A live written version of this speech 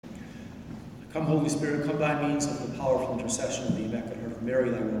Come, Holy Spirit, come by means of the powerful intercession of the Immaculate Heart of Mary,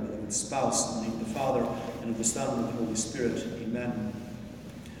 thy well-beloved spouse, in the name of the Father, and of the Son, and of the Holy Spirit. Amen.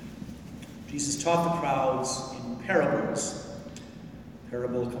 Jesus taught the crowds in parables.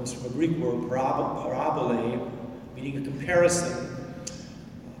 Parable comes from a Greek word, parabole, meaning a comparison,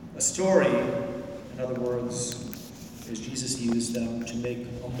 a story. In other words, as Jesus used them to make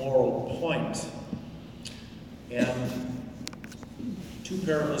a moral point. And two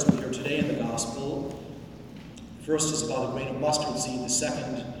parables we hear today in the Gospel. The first is about a grain of mustard seed, the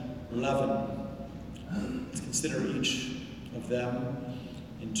second, leaven. Let's consider each of them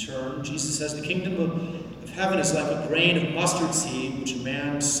in turn. Jesus says, the kingdom of heaven is like a grain of mustard seed which a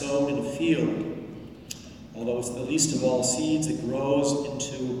man sowed in a field. Although it's the least of all seeds, it grows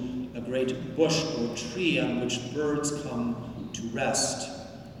into a great bush or tree on which birds come to rest.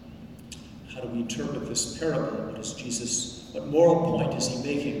 How do we interpret this parable? What moral point is he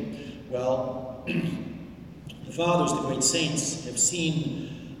making? Well, the fathers, the great saints, have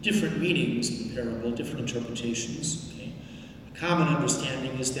seen different meanings of the parable, different interpretations. Okay? A common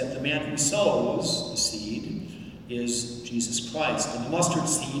understanding is that the man who sows the seed is Jesus Christ. And the mustard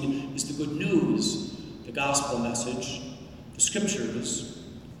seed is the good news, the gospel message, the scriptures,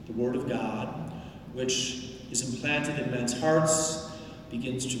 the word of God, which is implanted in men's hearts,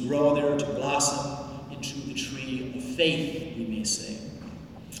 begins to grow there, to blossom into the tree of faith, we may say.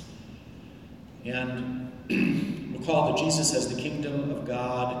 And recall that Jesus says the kingdom of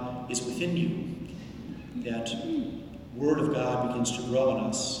God is within you. That word of God begins to grow in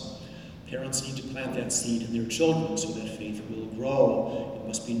us. Parents need to plant that seed in their children so that faith will grow. It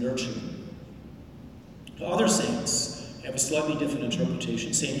must be nurtured. Other saints have a slightly different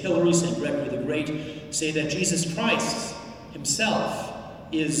interpretation. St. Hilary, St. Gregory the Great say that Jesus Christ himself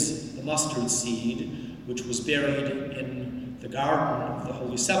is the mustard seed which was buried in the garden of the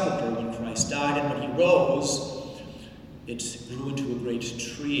Holy Sepulchre when Christ died, and when he rose, it grew into a great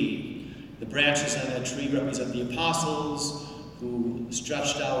tree. The branches on that tree represent the apostles who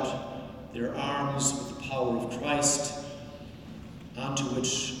stretched out their arms with the power of Christ, onto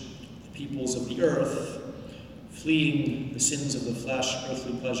which the peoples of the earth, fleeing the sins of the flesh,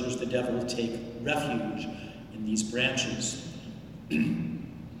 earthly pleasures, the devil, take refuge in these branches.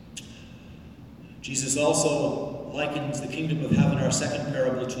 Jesus also likens the kingdom of heaven, our second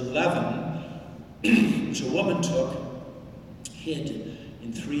parable, to leaven, which a woman took, hid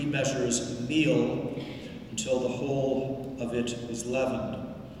in 3 measures of meal until the whole of it was leavened.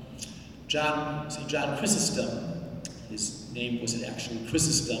 St. John Chrysostom, his name was actually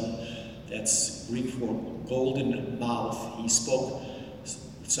Chrysostom, that's Greek for golden mouth. He spoke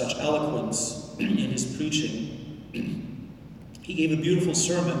with such eloquence in his preaching. He gave a beautiful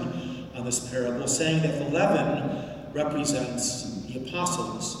sermon on this parable, saying that the leaven represents the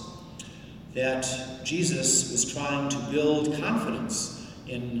apostles, that Jesus was trying to build confidence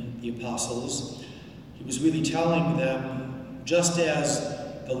in the apostles. He was really telling them, just as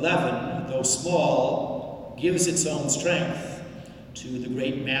the leaven, though small, gives its own strength to the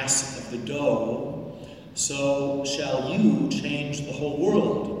great mass of the dough, so shall you change the whole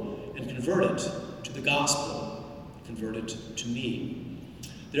world and convert it to the gospel, convert it to me.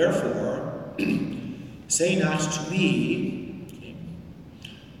 Therefore, say not to me, okay,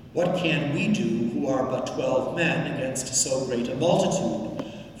 what can we do who are but 12 men against so great a multitude?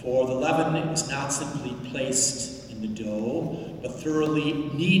 For the leaven is not simply placed in the dough, but thoroughly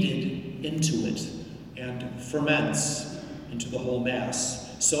kneaded into it and ferments into the whole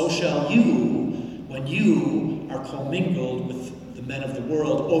mass. So shall you, when you are commingled with the men of the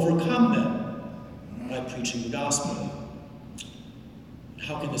world, overcome them by preaching the gospel.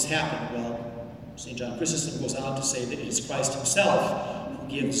 How can this happen? Well, St. John Chrysostom goes on to say that it is Christ himself who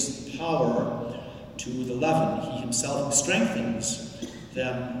gives power to the leaven. He himself strengthens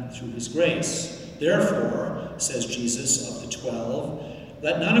them through his grace. Therefore, says Jesus of the 12,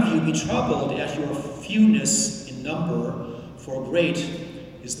 let none of you be troubled at your fewness in number, for great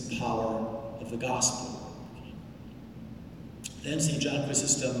is the power of the gospel. Then St. John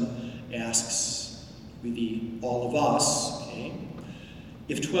Chrysostom asks, really all of us, okay,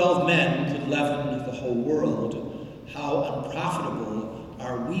 if 12 men could leaven the whole world, how unprofitable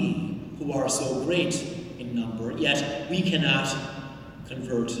are we who are so great in number, yet we cannot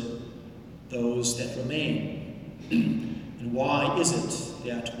convert those that remain? And why is it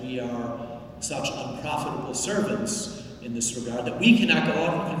that we are such unprofitable servants in this regard, that we cannot go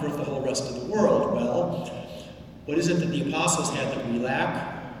out and convert the whole rest of the world? Well, what is it that the apostles had that we lack?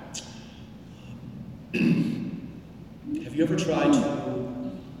 Have you ever tried to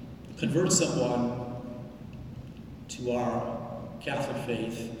convert someone to our Catholic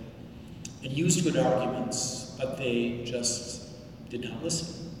faith and used good arguments, but they just did not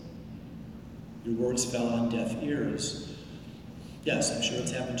listen. Your words fell on deaf ears. Yes, I'm sure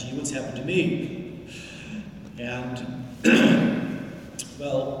it's happened to you, it's happened to me. And,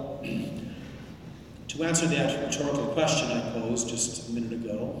 well, to answer that rhetorical question I posed just a minute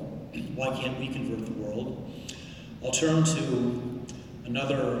ago, why can't we convert the world? I'll turn to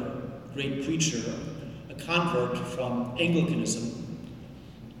another great preacher, a convert from Anglicanism,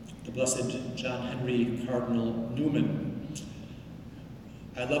 the Blessed John Henry Cardinal Newman.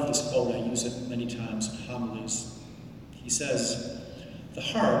 I love this quote, I use it many times in homilies. He says, "The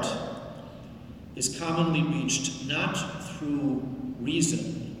heart is commonly reached not through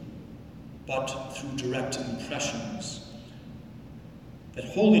reason, but through direct impressions. That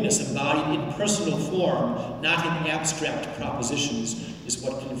holiness embodied in personal form, not in abstract propositions, is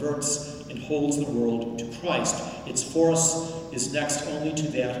what converts and holds the world to Christ. Its force is next only to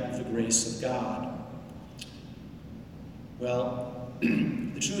that of the grace of God." Well,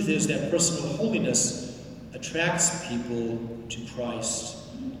 the truth is that personal holiness attracts people to Christ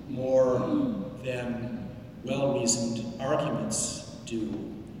more than well-reasoned arguments do.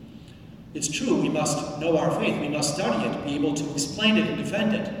 It's true, we must know our faith, we must study it, be able to explain it and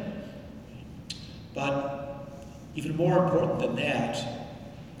defend it. But even more important than that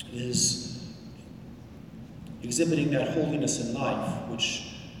is exhibiting that holiness in life, which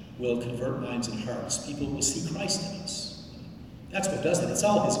will convert minds and hearts. People will see Christ in us. That's what does it. It's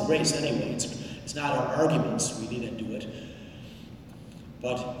all His grace anyway. It's not our arguments really that do it,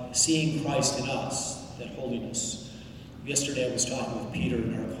 but seeing Christ in us, that holiness. Yesterday I was talking with Peter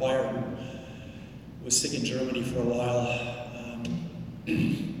in our choir, who was sick in Germany for a while.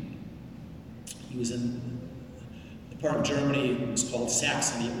 He was in the part of Germany that was called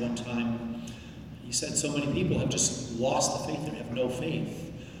Saxony at one time. He said so many people have just lost the faith, they have no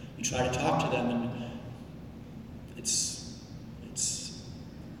faith. You try to talk to them and it's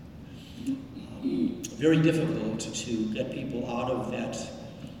very difficult to get people out of that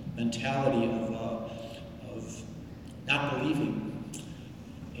mentality of not believing.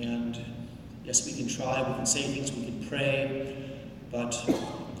 And yes, we can try, we can say things, we can pray, but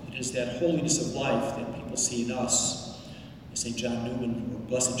it is that holiness of life that people see in us, as St. John Newman, or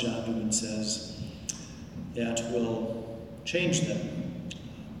Blessed John Newman says, that will change them.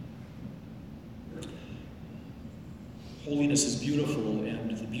 Holiness is beautiful,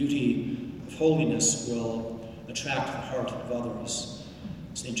 and the beauty of holiness will attract the heart of others.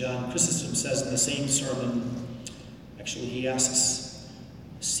 St. John Chrysostom says in the same sermon, actually he asks,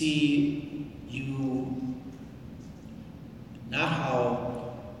 "See you not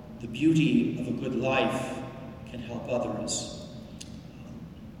how the beauty of a good life can help others?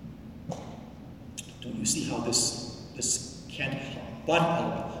 Don't you see how this can't help but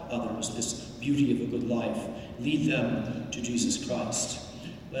help others, this beauty of a good life? Lead them to Jesus Christ."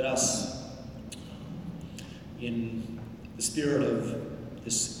 Let us, in the spirit of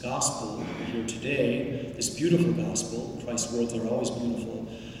this gospel here today, this beautiful gospel, Christ's words are always beautiful,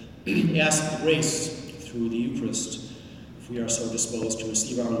 ask the grace through the Eucharist, if we are so disposed to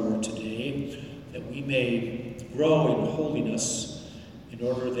receive our Lord today, that we may grow in holiness in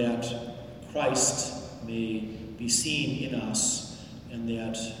order that Christ may be seen in us, and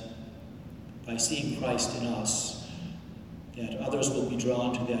that by seeing Christ in us, that others will be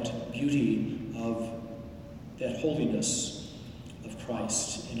drawn to that beauty of that holiness of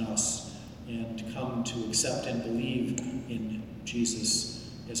Christ in us, and come to accept and believe in Jesus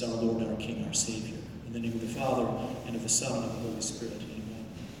as our Lord, our King, our Savior. In the name of the Father, and of the Son, and of the Holy Spirit.